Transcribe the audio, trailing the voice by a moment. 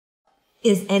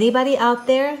Is Anybody Out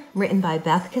There? Written by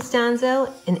Beth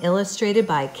Costanzo and illustrated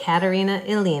by Katerina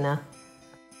Elena.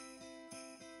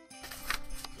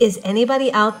 Is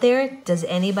anybody out there? Does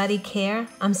anybody care?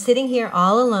 I'm sitting here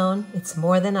all alone. It's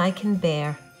more than I can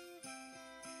bear.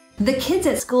 The kids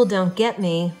at school don't get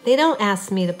me. They don't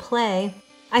ask me to play.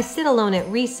 I sit alone at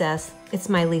recess. It's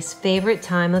my least favorite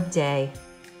time of day.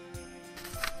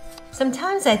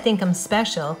 Sometimes I think I'm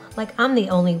special, like I'm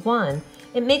the only one.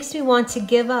 It makes me want to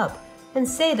give up and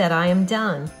say that I am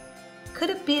done. Could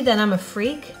it be that I'm a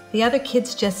freak? The other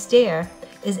kids just stare.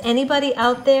 Is anybody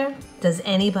out there? Does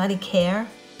anybody care?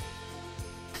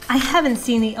 I haven't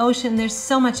seen the ocean. There's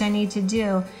so much I need to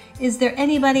do. Is there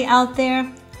anybody out there?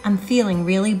 I'm feeling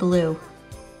really blue.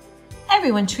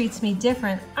 Everyone treats me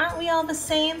different. Aren't we all the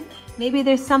same? Maybe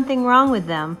there's something wrong with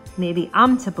them. Maybe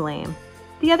I'm to blame.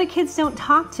 The other kids don't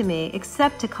talk to me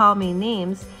except to call me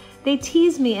names. They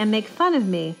tease me and make fun of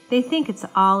me. They think it's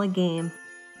all a game.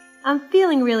 I'm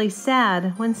feeling really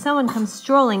sad when someone comes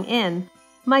strolling in.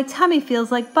 My tummy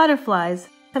feels like butterflies.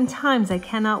 Sometimes I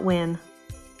cannot win.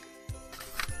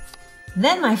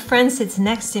 Then my friend sits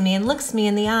next to me and looks me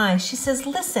in the eye. She says,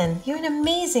 "Listen, you're an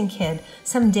amazing kid.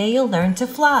 Someday you'll learn to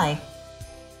fly."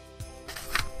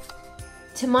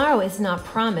 Tomorrow is not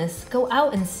promised. Go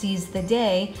out and seize the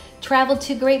day. Travel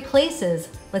to great places.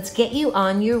 Let's get you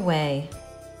on your way.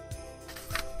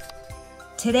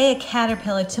 Today a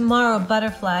caterpillar, tomorrow a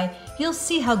butterfly. You'll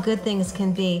see how good things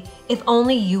can be if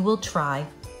only you will try.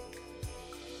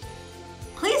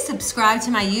 Please subscribe to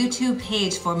my YouTube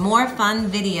page for more fun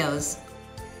videos.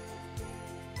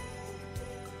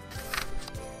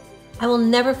 I will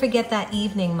never forget that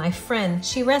evening. My friend,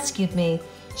 she rescued me.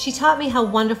 She taught me how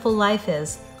wonderful life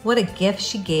is. What a gift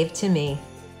she gave to me.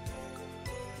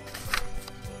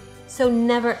 So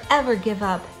never ever give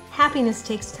up. Happiness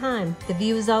takes time. The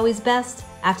view is always best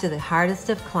after the hardest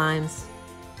of climbs.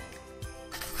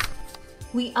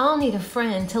 We all need a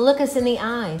friend to look us in the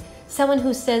eye. Someone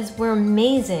who says we're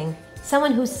amazing.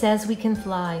 Someone who says we can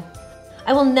fly.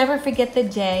 I will never forget the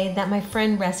day that my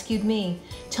friend rescued me.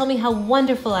 Told me how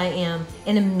wonderful I am.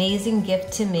 An amazing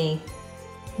gift to me.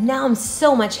 Now I'm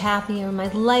so much happier. My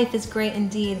life is great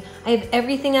indeed. I have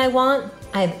everything I want.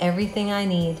 I have everything I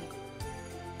need.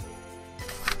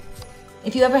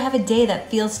 If you ever have a day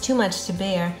that feels too much to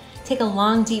bear, take a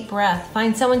long, deep breath.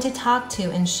 Find someone to talk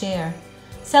to and share.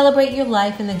 Celebrate your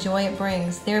life and the joy it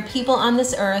brings. There are people on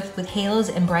this earth with halos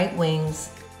and bright wings.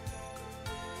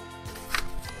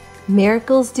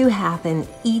 Miracles do happen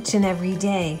each and every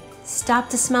day. Stop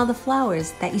to smell the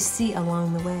flowers that you see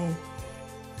along the way.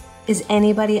 Is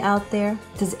anybody out there?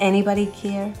 Does anybody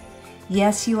care?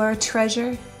 Yes, you are a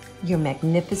treasure. You're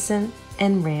magnificent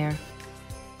and rare.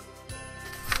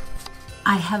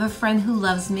 I have a friend who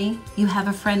loves me. You have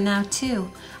a friend now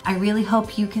too. I really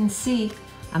hope you can see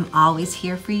I'm always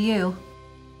here for you.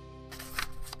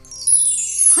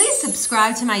 Please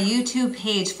subscribe to my YouTube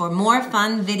page for more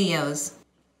fun videos.